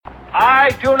I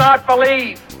do not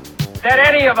believe that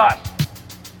any of us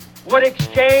would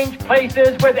exchange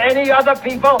places with any other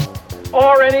people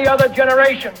or any other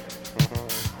generation.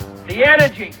 The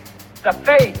energy, the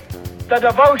faith, the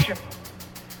devotion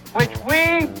which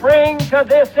we bring to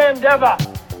this endeavor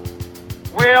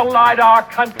will light our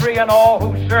country and all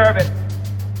who serve it.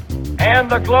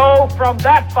 And the glow from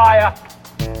that fire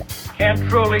can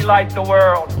truly light the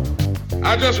world.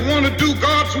 I just want to do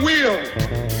God's will.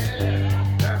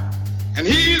 And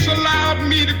He's allowed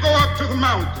me to go up to the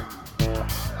mountain.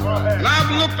 And I've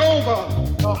looked over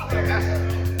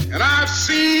and I've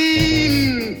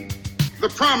seen the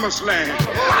promised land.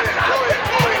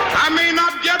 I may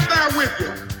not get there with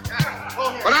you,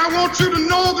 but I want you to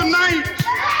know tonight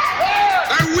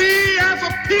that we as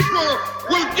a people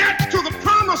will get to the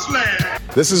promised land.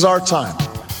 This is our time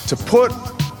to put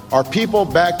our people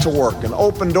back to work and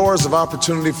open doors of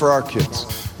opportunity for our kids,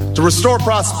 to restore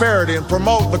prosperity and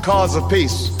promote the cause of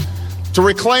peace, to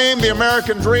reclaim the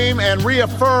American dream and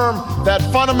reaffirm that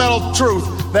fundamental truth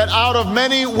that out of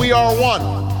many we are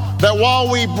one, that while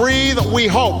we breathe, we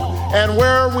hope, and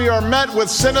where we are met with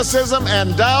cynicism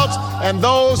and doubt and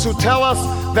those who tell us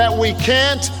that we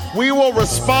can't, we will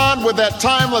respond with that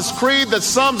timeless creed that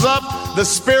sums up the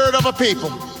spirit of a people.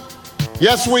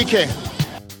 Yes, we can.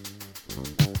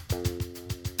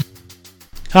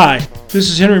 Hi, this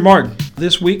is Henry Martin.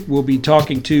 This week we'll be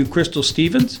talking to Crystal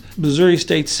Stevens, Missouri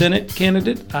State Senate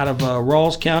candidate out of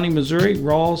Rawls County, Missouri,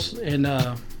 Rawls and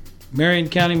Marion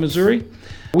County, Missouri.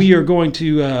 We are going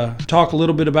to talk a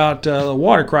little bit about the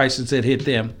water crisis that hit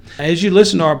them. As you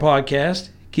listen to our podcast,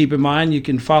 keep in mind you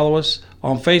can follow us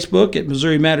on Facebook at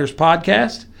Missouri Matters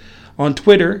Podcast, on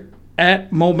Twitter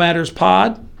at Mo Matters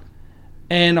Pod,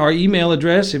 and our email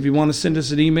address if you want to send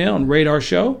us an email and rate our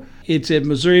show. It's at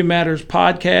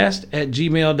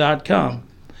MissouriMattersPodcast@gmail.com.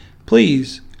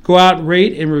 Please go out and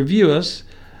rate and review us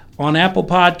on Apple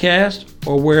Podcast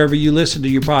or wherever you listen to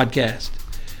your podcast.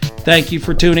 Thank you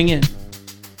for tuning in.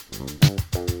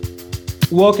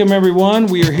 Welcome, everyone.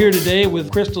 We are here today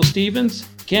with Crystal Stevens,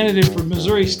 candidate for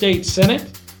Missouri State Senate.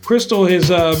 Crystal has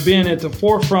been at the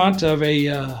forefront of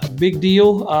a big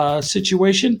deal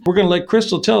situation. We're going to let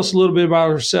Crystal tell us a little bit about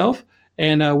herself,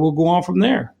 and we'll go on from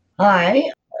there. Hi.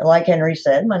 Like Henry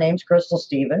said, my name's Crystal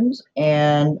Stevens,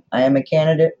 and I am a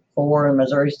candidate for the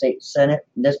Missouri State Senate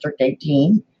District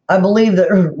 18. I believe that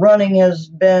running has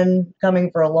been coming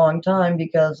for a long time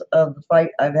because of the fight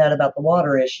I've had about the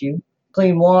water issue.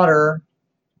 Clean water,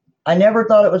 I never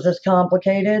thought it was this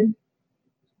complicated,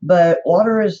 but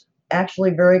water is actually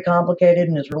very complicated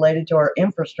and is related to our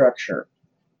infrastructure.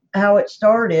 How it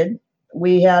started,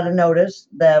 we had a notice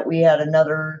that we had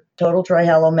another total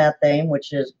trihalomethane,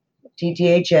 which is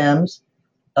TTHMs,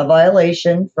 a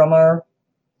violation from our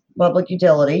public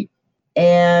utility,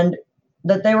 and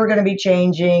that they were going to be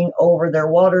changing over their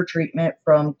water treatment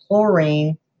from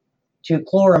chlorine to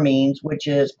chloramines, which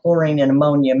is chlorine and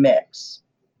ammonia mix.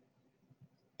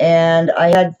 And I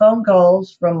had phone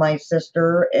calls from my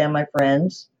sister and my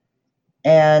friends,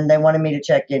 and they wanted me to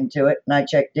check into it, and I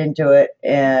checked into it,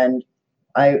 and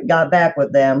I got back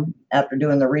with them after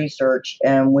doing the research,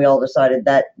 and we all decided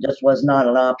that just was not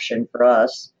an option for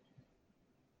us.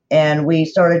 And we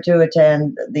started to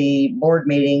attend the board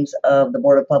meetings of the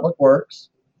Board of Public Works.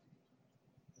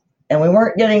 And we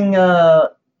weren't getting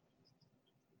a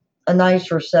nice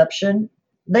reception.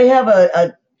 They have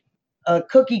a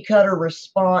cookie cutter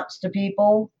response to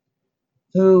people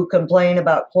who complain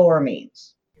about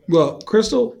chloramines. Well,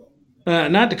 Crystal,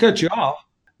 not to cut you off,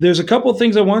 there's a couple of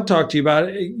things I want to talk to you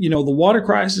about. You know, the water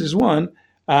crisis is one.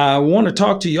 I want to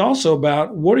talk to you also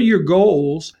about what are your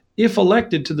goals if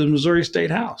elected to the Missouri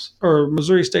State House or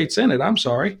Missouri State Senate. I'm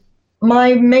sorry.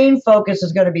 My main focus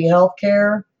is going to be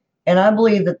healthcare, and I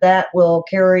believe that that will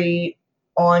carry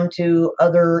on to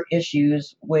other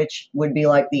issues, which would be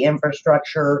like the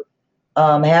infrastructure,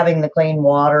 having the clean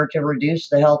water to reduce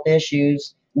the health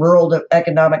issues, rural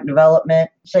economic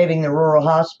development, saving the rural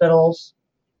hospitals.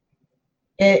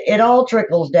 It all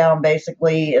trickles down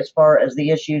basically as far as the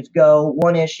issues go.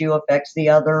 One issue affects the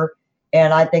other.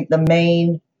 And I think the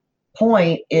main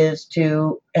point is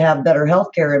to have better health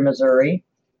care in Missouri,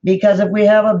 because if we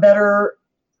have a better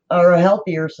or a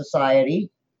healthier society,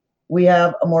 we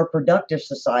have a more productive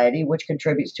society, which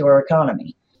contributes to our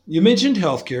economy. You mentioned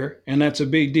healthcare, and that's a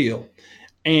big deal.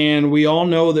 And we all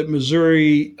know that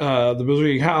Missouri, the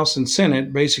Missouri House and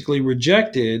Senate basically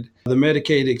rejected the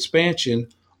Medicaid expansion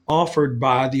offered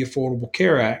by the Affordable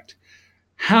Care Act.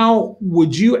 How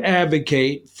would you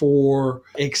advocate for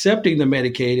accepting the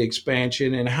Medicaid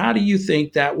expansion, and how do you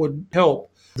think that would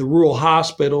help the rural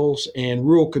hospitals and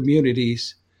rural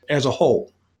communities as a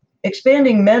whole?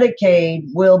 expanding Medicaid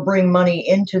will bring money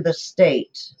into the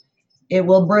state. It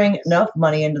will bring enough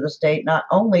money into the state not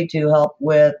only to help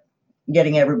with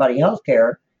getting everybody health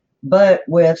care, but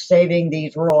with saving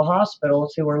these rural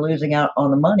hospitals who are losing out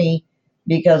on the money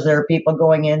because there are people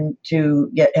going in to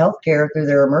get health care through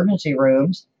their emergency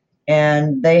rooms,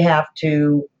 and they have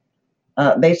to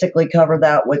basically cover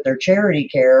that with their charity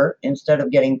care instead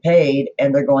of getting paid,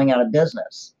 and they're going out of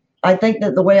business. I think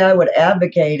that the way I would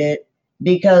advocate it,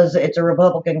 because it's a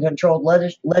Republican-controlled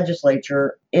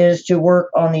legislature, is to work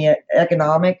on the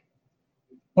economic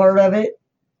part of it,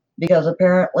 because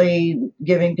apparently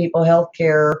giving people health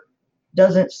care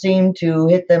doesn't seem to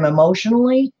hit them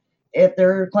emotionally. If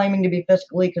they're claiming to be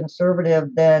fiscally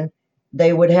conservative, then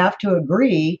they would have to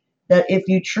agree that if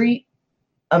you treat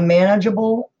a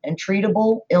manageable and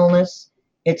treatable illness,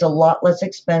 it's a lot less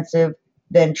expensive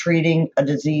than treating a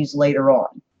disease later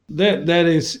on. That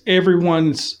is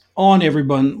on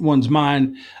everyone's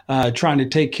mind, trying to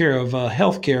take care of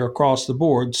healthcare across the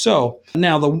board. So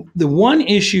now the one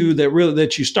issue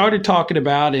that you started talking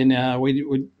about, and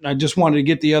I just wanted to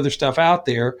get the other stuff out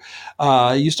there.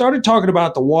 You started talking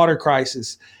about the water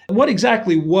crisis. What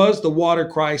exactly was the water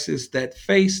crisis that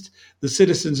faced the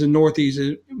citizens in Northeast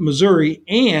Missouri,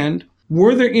 and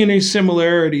were there any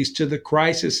similarities to the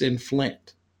crisis in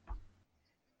Flint?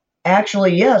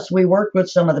 Actually, yes, we worked with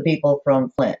some of the people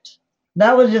from Flint.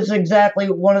 That was just exactly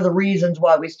one of the reasons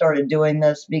why we started doing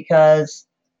this, because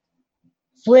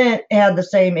Flint had the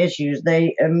same issues.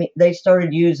 They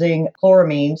started using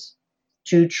chloramines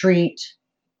to treat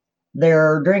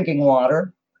their drinking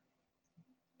water.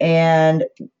 And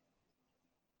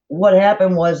what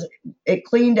happened was it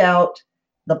cleaned out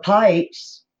the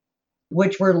pipes,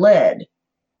 which were lead,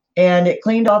 and it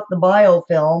cleaned off the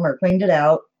biofilm, or cleaned it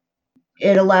out.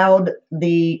 It allowed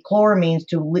the chloramines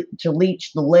to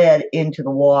leach the lead into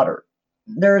the water.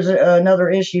 There's another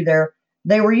issue there.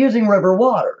 They were using river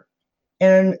water,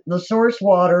 and the source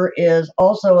water is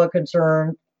also a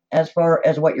concern as far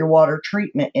as what your water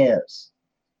treatment is.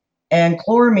 And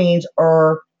chloramines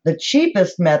are the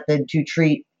cheapest method to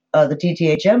treat the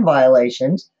TTHM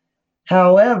violations.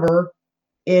 However,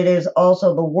 it is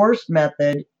also the worst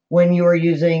method when you are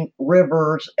using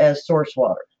rivers as source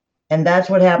water. And that's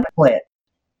what happened with it.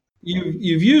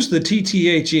 You've used the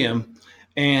TTHM,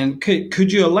 and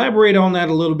could you elaborate on that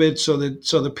a little bit so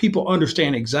that people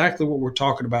understand exactly what we're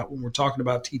talking about when we're talking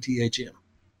about TTHM?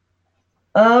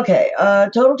 Okay,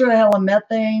 total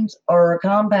trihalomethanes are a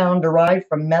compound derived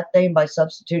from methane by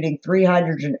substituting 3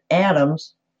 hydrogen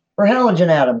atoms for halogen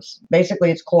atoms.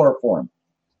 Basically, it's chloroform.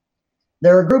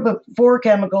 They're a group of 4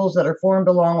 chemicals that are formed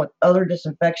along with other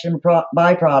disinfection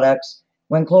byproducts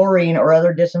when chlorine or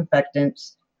other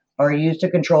disinfectants are used to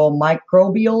control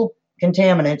microbial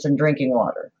contaminants in drinking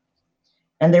water.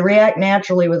 And they react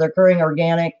naturally with occurring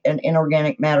organic and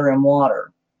inorganic matter in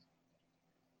water.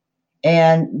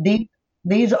 And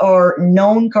these are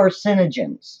known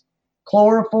carcinogens: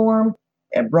 chloroform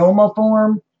and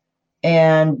bromoform,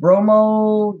 and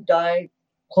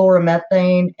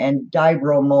bromodichloromethane and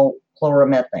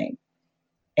dibromochloromethane.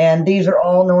 And these are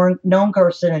all known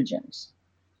carcinogens.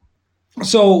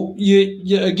 So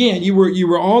you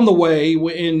were on the way,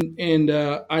 and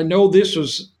I know this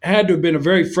had to have been a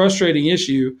very frustrating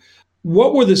issue.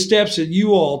 What were the steps that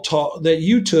you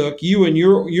and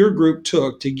your group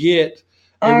took to get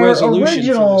a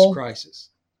resolution for this crisis?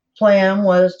 Plan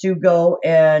was to go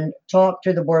and talk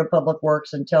to the Board of Public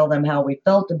Works and tell them how we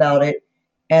felt about it,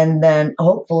 and then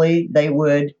hopefully they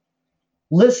would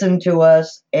listen to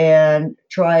us and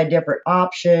try a different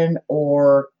option,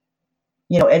 or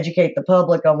educate the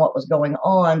public on what was going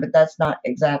on. But that's not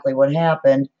exactly what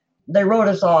happened. They wrote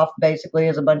us off basically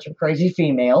as a bunch of crazy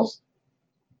females,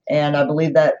 and I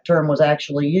believe that term was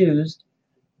actually used.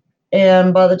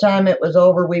 And by the time it was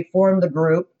over, we formed the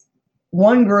group.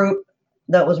 One group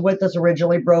that was with us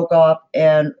originally broke off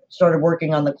and started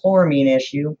working on the chloramine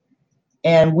issue,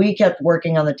 and we kept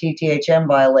working on the TTHM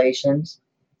violations.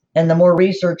 And the more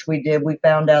research we did, we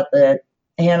found out that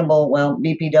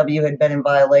BPW had been in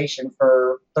violation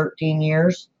for 13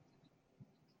 years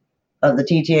of the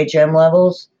TTHM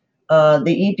levels.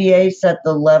 The EPA set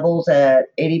the levels at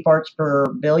 80 parts per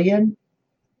billion,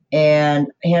 and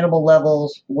Hannibal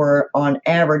levels were on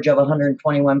average of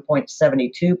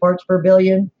 121.72 parts per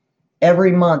billion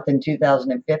every month in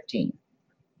 2015.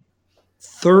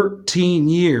 13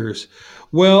 years.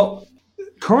 Well,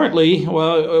 currently,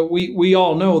 we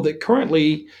all know that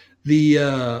currently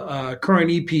the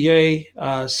current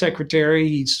EPA secretary.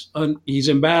 He's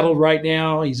embattled right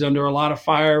now. He's under a lot of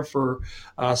fire for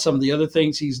some of the other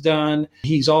things he's done.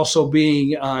 He's also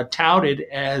being touted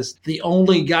as the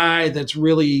only guy that's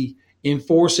really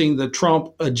enforcing the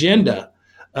Trump agenda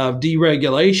of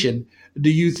deregulation. Do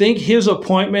you think his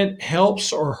appointment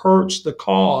helps or hurts the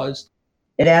cause?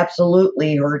 It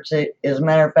absolutely hurts it. As a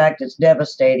matter of fact, it's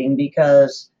devastating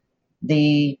because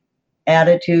the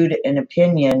attitude and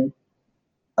opinion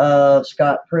of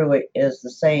Scott Pruitt is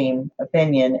the same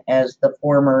opinion as the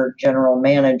former general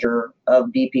manager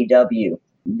of DPW.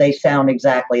 They sound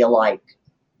exactly alike.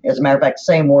 As a matter of fact,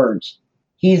 same words.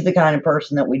 He's the kind of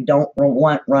person that we don't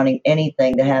want running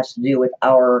anything that has to do with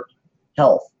our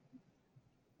health.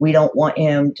 We don't want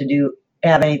him to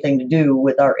have anything to do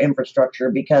with our infrastructure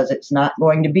because it's not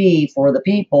going to be for the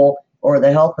people or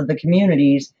the health of the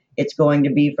communities. It's going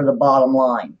to be for the bottom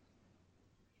line.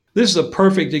 This is a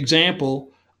perfect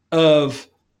example of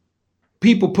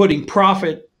people putting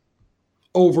profit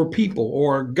over people,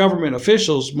 or government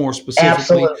officials more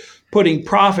specifically, Absolutely. putting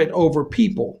profit over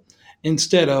people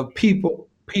instead of people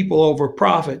over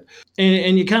profit.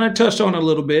 And you kind of touched on it a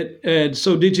little bit. And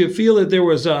so did you feel that there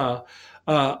was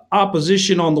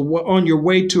opposition on your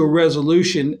way to a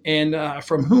resolution, and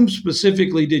from whom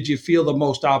specifically did you feel the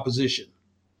most opposition?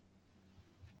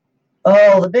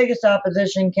 Oh, the biggest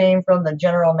opposition came from the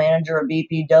general manager of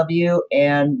BPW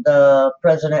and the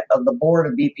president of the board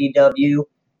of BPW,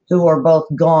 who are both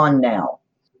gone now.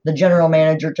 The general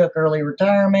manager took early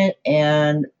retirement,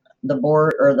 and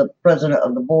the president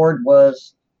of the board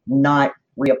was not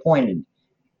reappointed.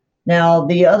 Now,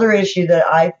 the other issue that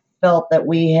I felt that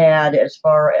we had as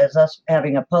far as us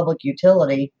having a public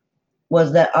utility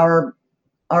was that our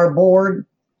board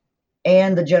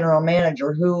and the general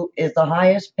manager, who is the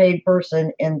highest paid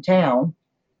person in town,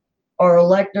 are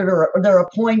elected or they're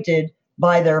appointed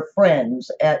by their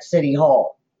friends at City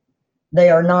Hall.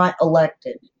 They are not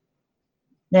elected.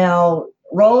 Now,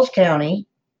 Rawls County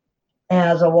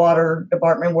has a water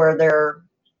department where their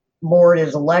board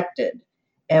is elected.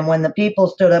 And when the people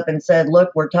stood up and said, look,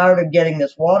 we're tired of getting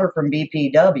this water from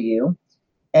BPW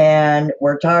and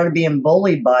we're tired of being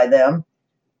bullied by them,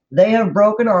 they have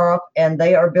broken off and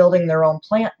they are building their own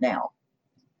plant now.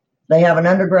 They have an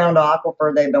underground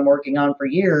aquifer they've been working on for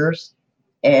years,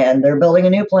 and they're building a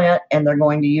new plant, and they're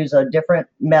going to use a different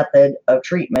method of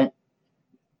treatment,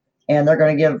 and they're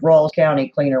going to give Rawls County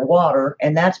cleaner water.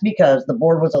 And that's because the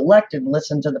board was elected and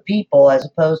listened to the people, as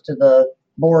opposed to the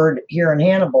board here in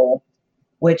Hannibal,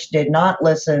 which did not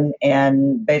listen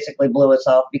and basically blew us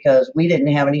off because we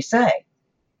didn't have any say.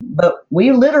 But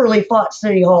we literally fought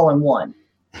City Hall and won.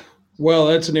 Well,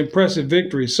 that's an impressive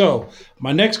victory. So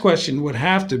my next question would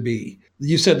have to be,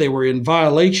 you said they were in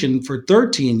violation for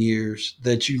 13 years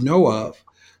that you know of.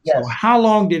 Yes. So how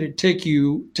long did it take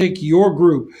your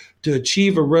group to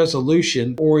achieve a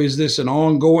resolution, or is this an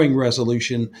ongoing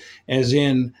resolution, as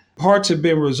in parts have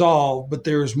been resolved, but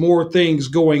there's more things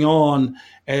going on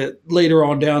later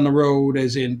on down the road,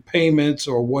 as in payments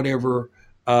or whatever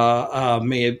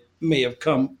may have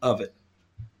come of it?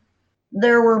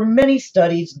 There were many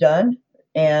studies done,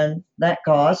 and that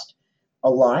cost a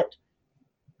lot.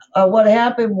 What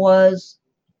happened was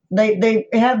they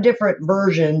have different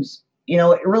versions. You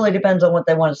know, it really depends on what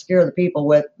they want to scare the people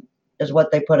with, is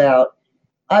what they put out.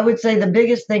 I would say the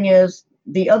biggest thing is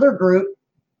the other group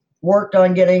worked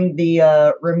on getting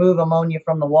the remove ammonia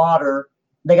from the water.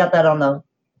 They got that on the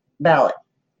ballot,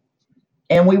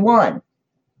 and we won.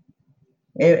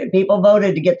 People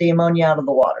voted to get the ammonia out of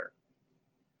the water.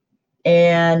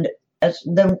 And as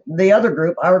the other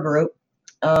group, our group,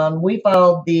 we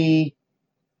filed the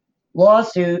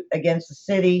lawsuit against the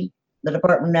city, the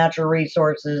Department of Natural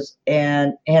Resources,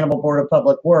 and Hannibal Board of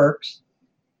Public Works.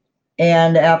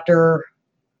 And after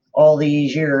all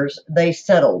these years, they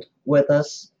settled with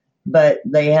us, but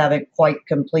they haven't quite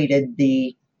completed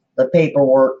the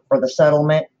paperwork for the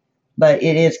settlement. But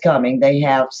it is coming. They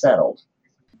have settled.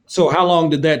 So how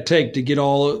long did that take to get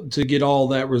all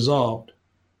that resolved?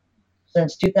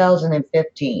 Since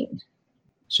 2015.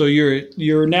 So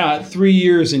you're now at 3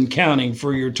 years and counting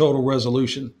for your total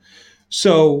resolution.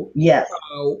 So yes,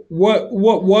 what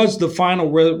was the final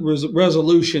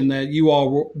resolution that you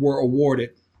all were awarded?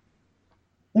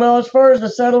 Well, as far as the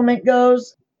settlement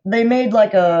goes, they made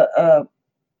like a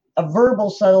verbal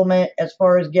settlement as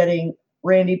far as getting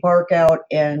Randy Park out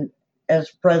and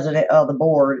as president of the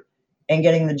board, and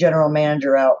getting the general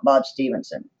manager out, Bob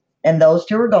Stevenson. And those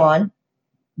two are gone.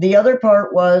 The other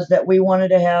part was that we wanted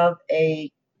to have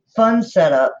a fund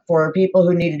set up for people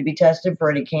who needed to be tested for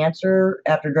any cancer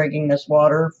after drinking this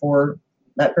water for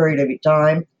that period of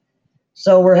time.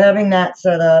 So we're having that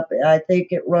set up. I think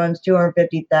it runs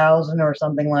 $250,000 or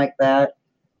something like that.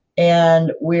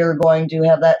 And we're going to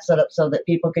have that set up so that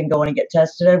people can go in and get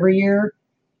tested every year.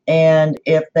 And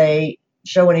if they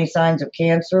show any signs of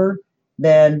cancer,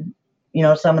 then,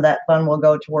 some of that fund will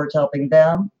go towards helping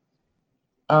them.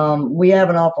 We have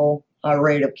an awful high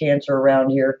rate of cancer around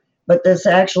here, but this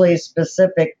actually is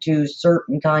specific to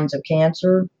certain kinds of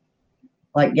cancer,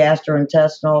 like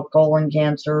gastrointestinal, colon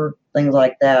cancer, things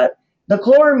like that. The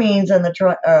chloramines and the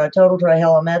total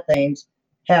trihalomethanes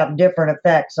have different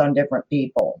effects on different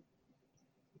people.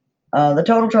 The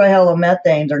total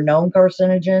trihalomethanes are known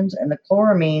carcinogens, and the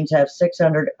chloramines have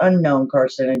 600 unknown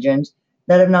carcinogens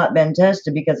that have not been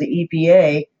tested because the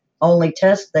EPA only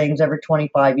tests things every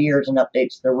 25 years and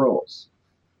updates the rules.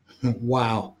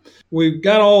 Wow. We've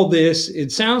got all this.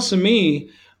 It sounds to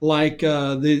me like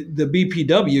the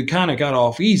BPW kind of got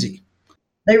off easy.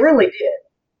 They really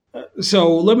did.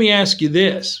 So let me ask you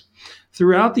this.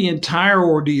 Throughout the entire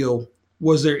ordeal,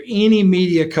 was there any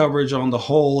media coverage on the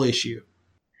whole issue?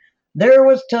 There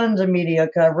was tons of media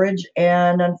coverage,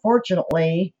 and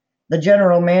unfortunately, the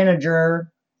general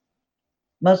manager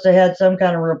must have had some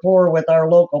kind of rapport with our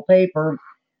local paper.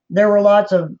 There were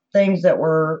lots of things that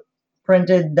were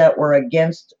printed that were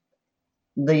against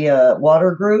the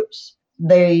water groups.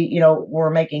 They, were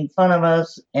making fun of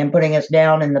us and putting us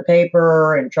down in the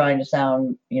paper and trying to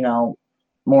sound,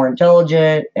 more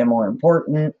intelligent and more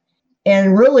important.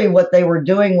 And really what they were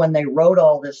doing when they wrote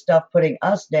all this stuff, putting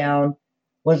us down,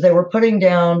 was they were putting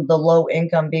down the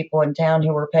low-income people in town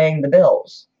who were paying the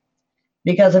bills.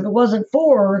 Because if it wasn't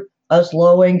for us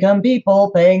low-income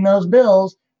people paying those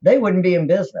bills, they wouldn't be in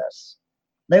business.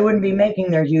 They wouldn't be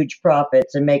making their huge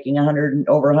profits and making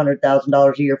over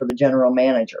 $100,000 a year for the general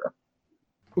manager.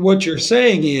 What you're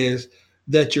saying is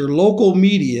that your local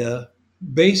media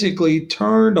basically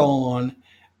turned on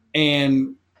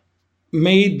and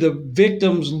made the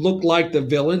victims look like the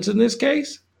villains in this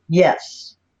case?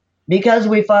 Yes. Because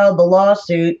we filed the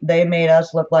lawsuit, they made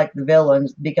us look like the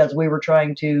villains because we were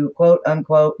trying to, quote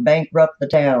unquote, bankrupt the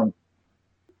town.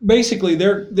 Basically,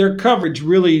 their coverage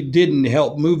really didn't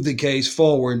help move the case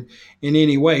forward in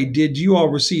any way. Did you all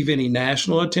receive any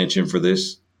national attention for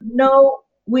this? No,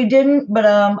 we didn't, but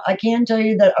I can tell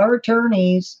you that our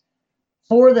attorneys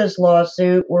for this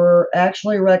lawsuit were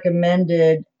actually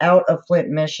recommended out of Flint,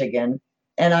 Michigan.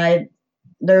 And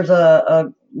there's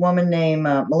a woman named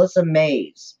Melissa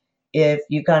Mays. If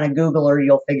you kind of Google her,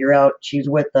 you'll figure out she's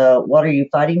with What Are You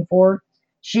Fighting For?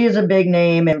 She is a big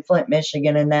name in Flint,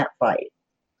 Michigan in that fight.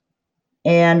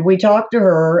 And we talked to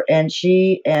her, and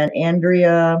she and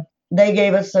Andrea, they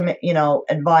gave us some,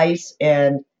 advice,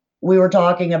 and we were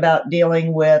talking about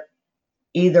dealing with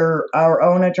either our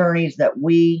own attorneys that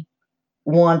we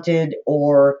wanted,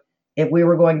 or if we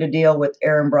were going to deal with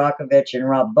Aaron Brockovich and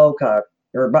Robert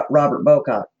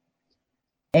Bocock.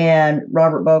 And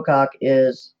Robert Bocock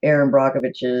is Aaron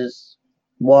Brockovich's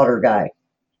water guy.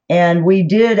 And we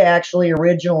did actually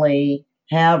originally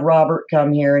have Robert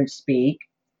come here and speak.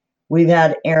 We've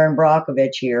had Aaron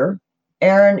Brockovich here.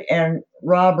 Aaron and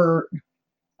Robert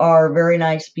are very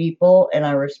nice people, and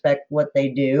I respect what they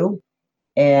do.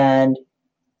 And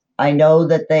I know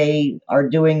that they are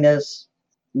doing this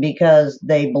because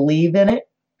they believe in it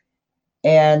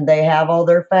and they have all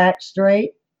their facts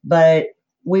straight. But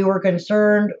we were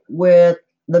concerned with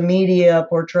the media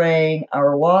portraying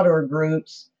our water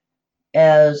groups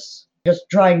as just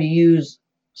trying to use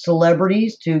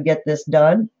celebrities to get this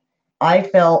done. I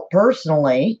felt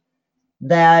personally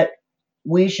that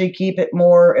we should keep it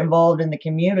more involved in the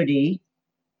community,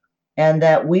 and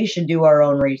that we should do our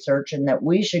own research, and that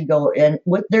we should go in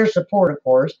with their support, of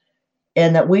course,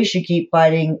 and that we should keep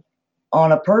fighting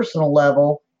on a personal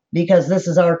level because this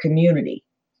is our community.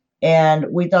 And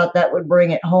we thought that would bring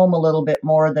it home a little bit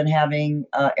more than having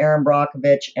Aaron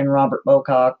Brockovich and Robert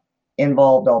Bocock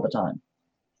involved all the time.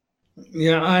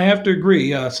 Yeah, I have to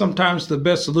agree. Sometimes the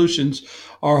best solutions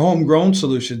are homegrown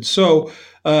solutions. So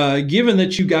given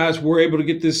that you guys were able to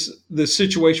get this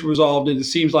situation resolved, and it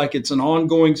seems like it's an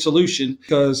ongoing solution,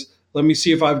 because let me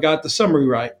see if I've got the summary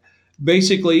right.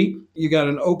 Basically, you got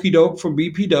an okie doke from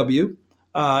BPW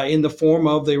in the form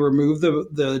of they removed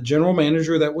the general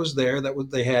manager that was there,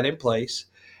 they had in place,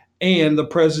 and the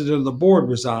president of the board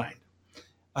resigned.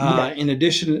 Yes.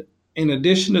 In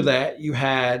addition to that, you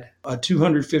had a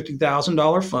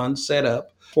 $250,000 fund set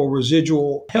up for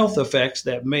residual health effects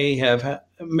that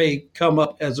may come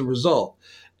up as a result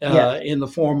in the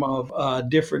form of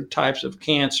different types of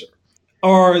cancer.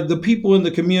 Are the people in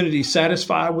the community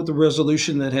satisfied with the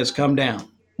resolution that has come down?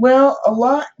 Well, a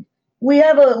lot. We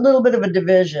have a little bit of a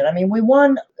division. I mean, we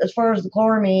won as far as the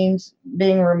chloramines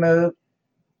being removed.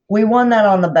 We won that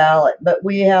on the ballot, but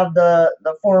we have the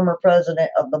former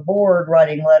president of the board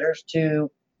writing letters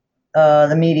to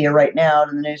the media right now,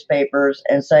 to the newspapers,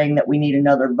 and saying that we need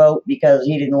another vote because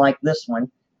he didn't like this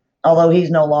one. Although he's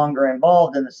no longer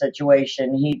involved in the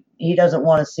situation, he doesn't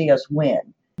want to see us win.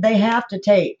 They have to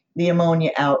take the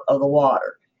ammonia out of the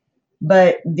water.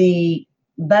 But the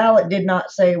ballot did not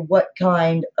say what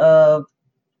kind of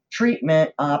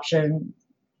treatment option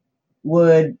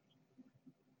would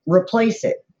replace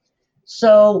it.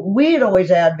 So we had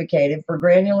always advocated for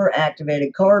granular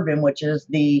activated carbon, which is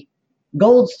the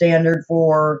gold standard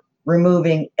for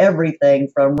removing everything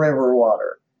from river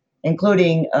water,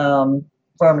 including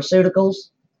pharmaceuticals.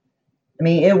 I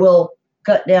mean, it will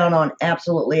cut down on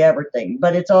absolutely everything,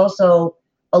 but it's also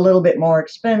a little bit more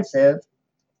expensive.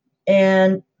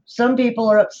 And some people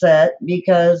are upset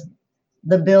because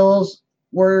the bills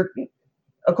were,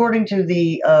 according to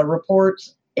the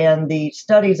reports and the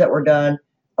studies that were done,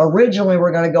 originally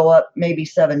were going to go up maybe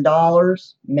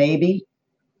 $7, maybe.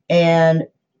 And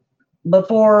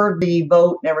before the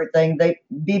vote and everything,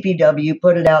 BPW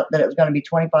put it out that it was going to be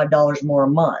 $25 more a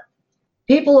month.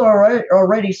 People are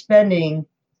already spending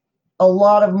a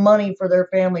lot of money for their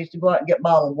families to go out and get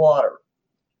bottled water.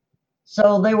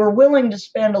 So they were willing to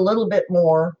spend a little bit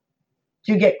more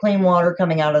to get clean water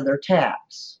coming out of their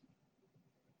taps.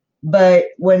 But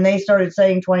when they started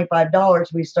saying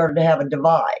 $25, we started to have a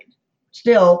divide.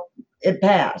 Still, it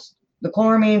passed. The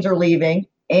chloramines are leaving,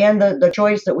 and the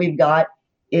choice that we've got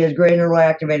is granular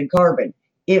activated carbon.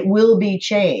 It will be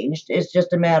changed. It's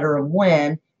just a matter of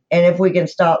when, and if we can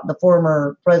stop the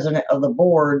former president of the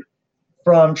board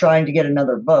from trying to get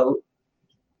another vote.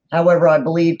 However, I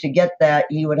believe to get that,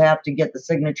 he would have to get the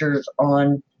signatures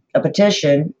on a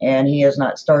petition, and he has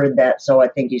not started that, so I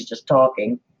think he's just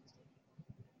talking.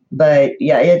 But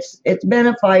yeah, it's been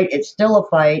a fight. It's still a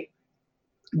fight,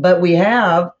 but we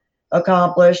have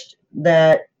accomplished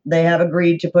that they have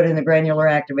agreed to put in the granular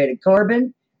activated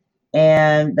carbon,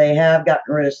 and they have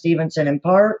gotten rid of Stevenson in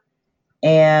part,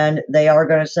 and they are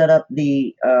going to set up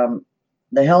the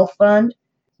health fund.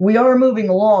 We are moving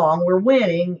along. We're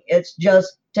winning. It's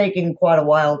just taking quite a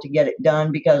while to get it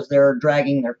done because they're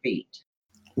dragging their feet.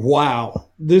 Wow,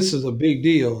 this is a big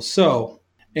deal. So,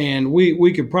 and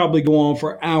we could probably go on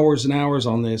for hours and hours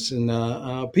on this,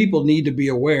 and people need to be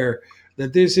aware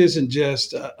that this isn't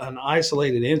just an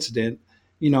isolated incident.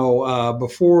 You know,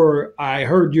 before I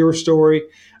heard your story,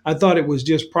 I thought it was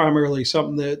just primarily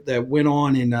something that went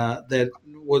on in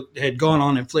what had gone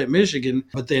on in Flint, Michigan.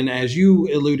 But then, as you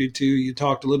alluded to, you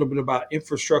talked a little bit about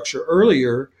infrastructure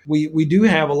earlier. We do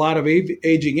have a lot of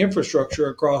aging infrastructure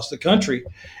across the country.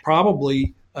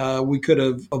 Probably we could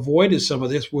have avoided some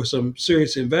of this with some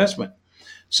serious investment.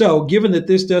 So given that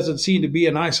this doesn't seem to be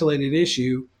an isolated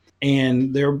issue,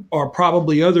 and there are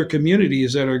probably other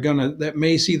communities that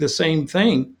may see the same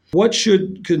thing, what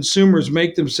should consumers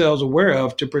make themselves aware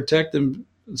of to protect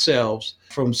themselves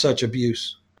from such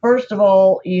abuse? First of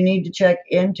all, you need to check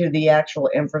into the actual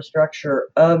infrastructure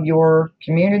of your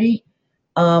community.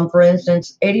 For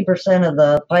instance, 80% of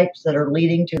the pipes that are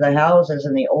leading to the houses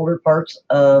in the older parts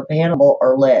of Hannibal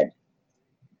are lead.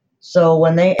 So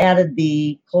when they added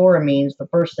the chloramines, the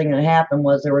first thing that happened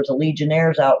was there was a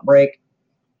Legionnaires outbreak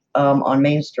on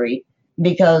Main Street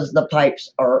because the pipes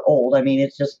are old. I mean,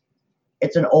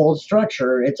 it's an old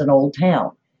structure. It's an old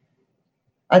town.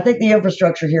 I think the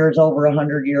infrastructure here is over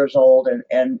 100 years old,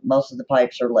 and most of the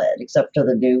pipes are lead, except for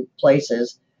the new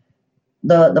places.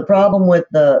 The problem with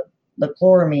the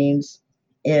chloramines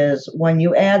is when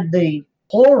you add the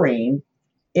chlorine,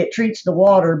 it treats the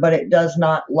water, but it does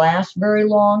not last very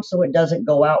long, so it doesn't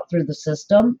go out through the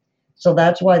system. So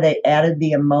that's why they added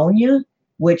the ammonia,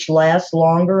 which lasts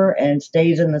longer and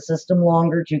stays in the system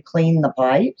longer to clean the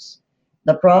pipes.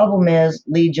 The problem is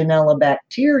Legionella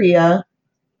bacteria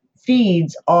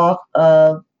feeds off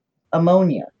of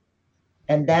ammonia,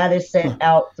 and that is sent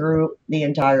out through the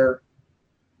entire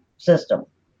system.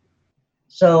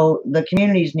 So the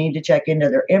communities need to check into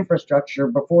their infrastructure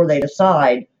before they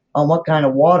decide on what kind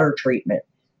of water treatment.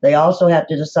 They also have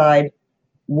to decide,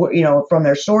 from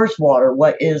their source water,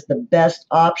 what is the best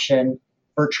option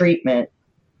for treatment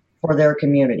for their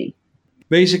community.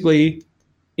 Basically,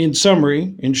 in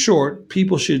summary, in short,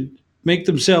 people should make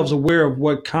themselves aware of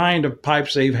what kind of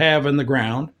pipes they have in the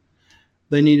ground.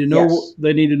 They need to know. Yes.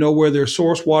 They need to know where their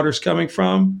source water is coming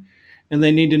from, and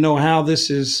they need to know how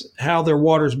their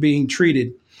water is being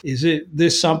treated. Is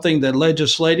this something that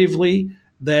legislatively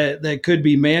that could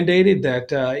be mandated,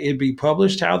 that it be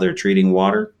published how they're treating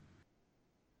water?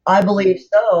 I believe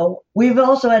so. We've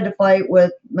also had to fight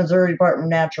with Missouri Department of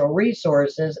Natural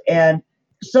Resources, and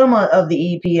some of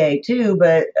the EPA too,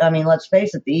 but I mean, let's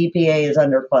face it, the EPA is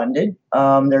underfunded.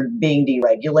 They're being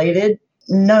deregulated.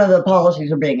 None of the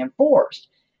policies are being enforced.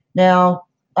 Now,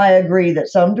 I agree that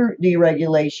some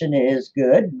deregulation is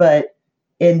good, but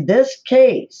in this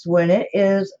case, when it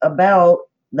is about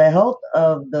the health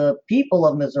of the people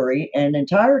of Missouri and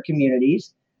entire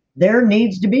communities, there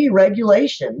needs to be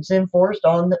regulations enforced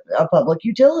on a public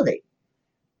utility.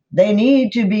 They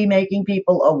need to be making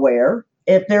people aware.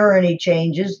 If there are any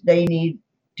changes, they need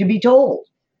to be told.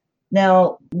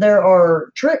 Now, there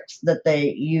are tricks that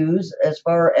they use as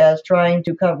far as trying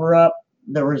to cover up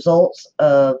the results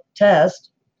of tests.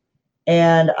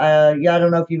 And I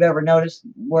don't know if you've ever noticed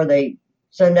where they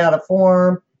send out a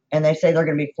form and they say they're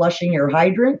going to be flushing your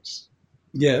hydrants.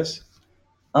 Yes.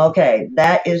 Okay,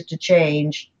 that is to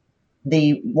change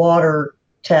the water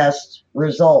test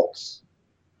results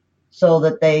so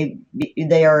that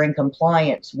they are in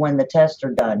compliance when the tests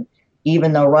are done.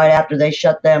 Even though right after they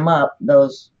shut them up,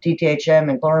 those TTHM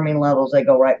and chloramine levels, they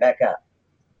go right back up.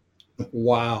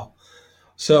 Wow.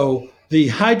 So the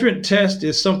hydrant test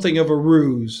is something of a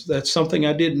ruse. That's something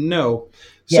I didn't know.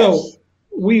 Yes. So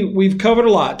we've covered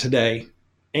a lot today,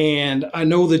 and I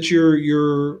know that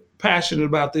you're passionate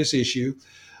about this issue.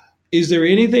 Is there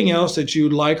anything else that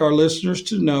you'd like our listeners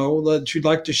to know that you'd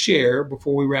like to share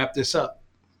before we wrap this up?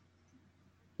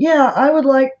 Yeah, I would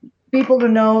like people to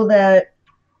know that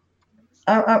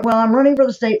I'm running for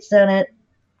the state senate,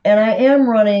 and I am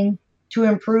running to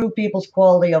improve people's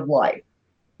quality of life,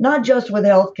 not just with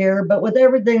healthcare, but with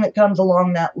everything that comes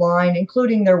along that line,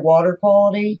 including their water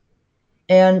quality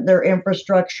and their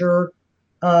infrastructure,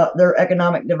 their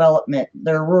economic development,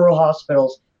 their rural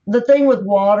hospitals. The thing with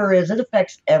water is it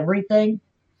affects everything.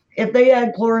 If they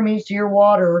add chloramines to your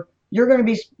water, you're going to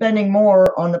be spending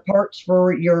more on the parts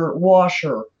for your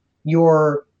washer,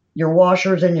 your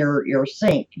washers in your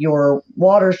sink, your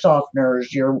water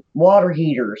softeners, your water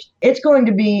heaters. It's going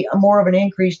to be more of an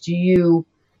increase to you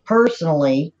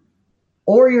personally,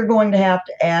 or you're going to have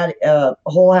to add a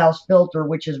whole house filter,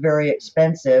 which is very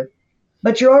expensive.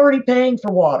 But you're already paying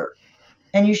for water,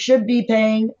 and you should be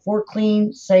paying for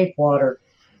clean, safe water.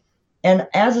 And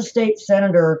as a state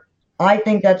senator, I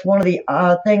think that's one of the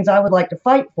things I would like to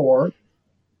fight for,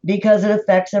 because it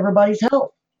affects everybody's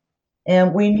health.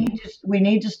 And we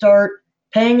need to start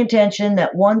paying attention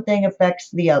that one thing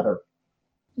affects the other.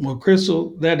 Well,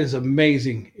 Crystal, that is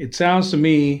amazing. It sounds to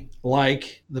me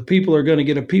like the people are going to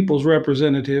get a people's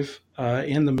representative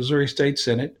in the Missouri State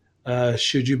Senate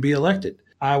should you be elected.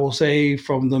 I will say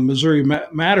from the Missouri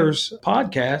Matters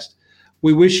podcast,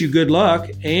 we wish you good luck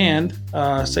and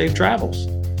safe travels.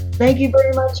 Thank you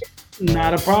very much.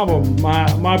 Not a problem.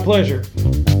 My pleasure.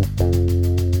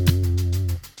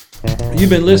 You've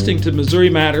been listening to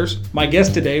Missouri Matters. My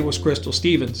guest today was Crystal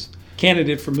Stevens,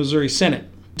 candidate for Missouri Senate.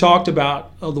 Talked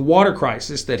about the water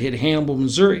crisis that hit Hannibal,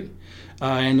 Missouri,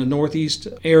 and the northeast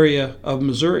area of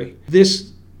Missouri.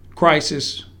 This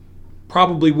crisis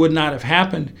probably would not have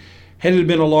happened had it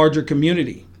been a larger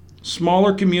community.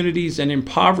 Smaller communities and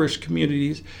impoverished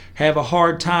communities have a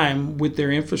hard time with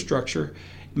their infrastructure,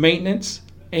 maintenance,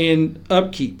 and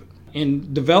upkeep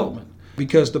and development,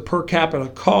 because the per capita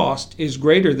cost is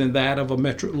greater than that of a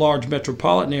large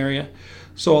metropolitan area.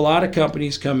 So a lot of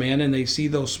companies come in and they see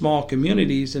those small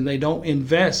communities and they don't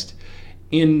invest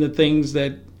in the things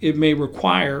that it may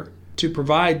require to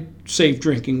provide safe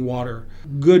drinking water,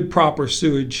 good proper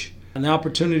sewage, an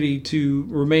opportunity to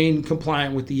remain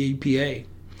compliant with the EPA.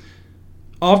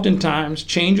 Oftentimes,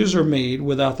 changes are made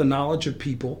without the knowledge of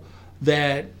people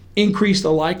that increase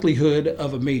the likelihood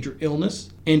of a major illness,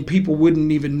 and people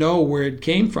wouldn't even know where it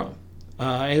came from.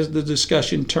 As the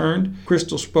discussion turned,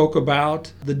 Crystal spoke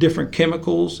about the different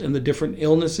chemicals and the different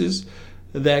illnesses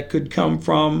that could come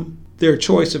from their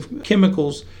choice of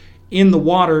chemicals in the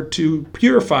water to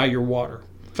purify your water.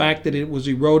 The fact that it was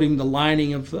eroding the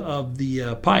lining of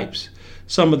the pipes.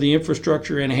 Some of the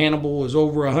infrastructure in Hannibal is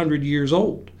over 100 years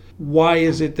old. Why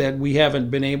is it that we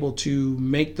haven't been able to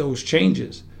make those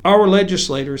changes? Our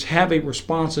legislators have a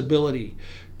responsibility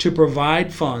to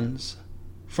provide funds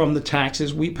from the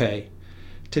taxes we pay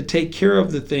to take care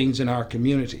of the things in our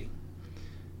community.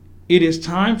 It is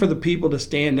time for the people to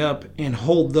stand up and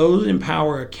hold those in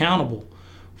power accountable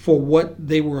for what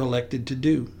they were elected to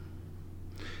do.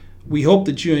 We hope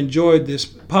that you enjoyed this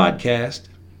podcast.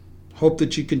 Hope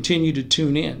that you continue to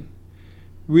tune in.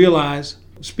 Realize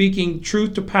speaking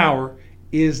truth to power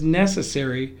is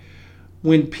necessary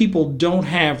when people don't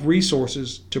have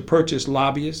resources to purchase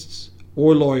lobbyists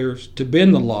or lawyers to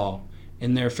bend the law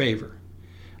in their favor.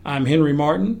 I'm Henry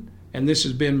Martin, and this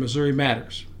has been Missouri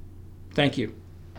Matters. Thank you.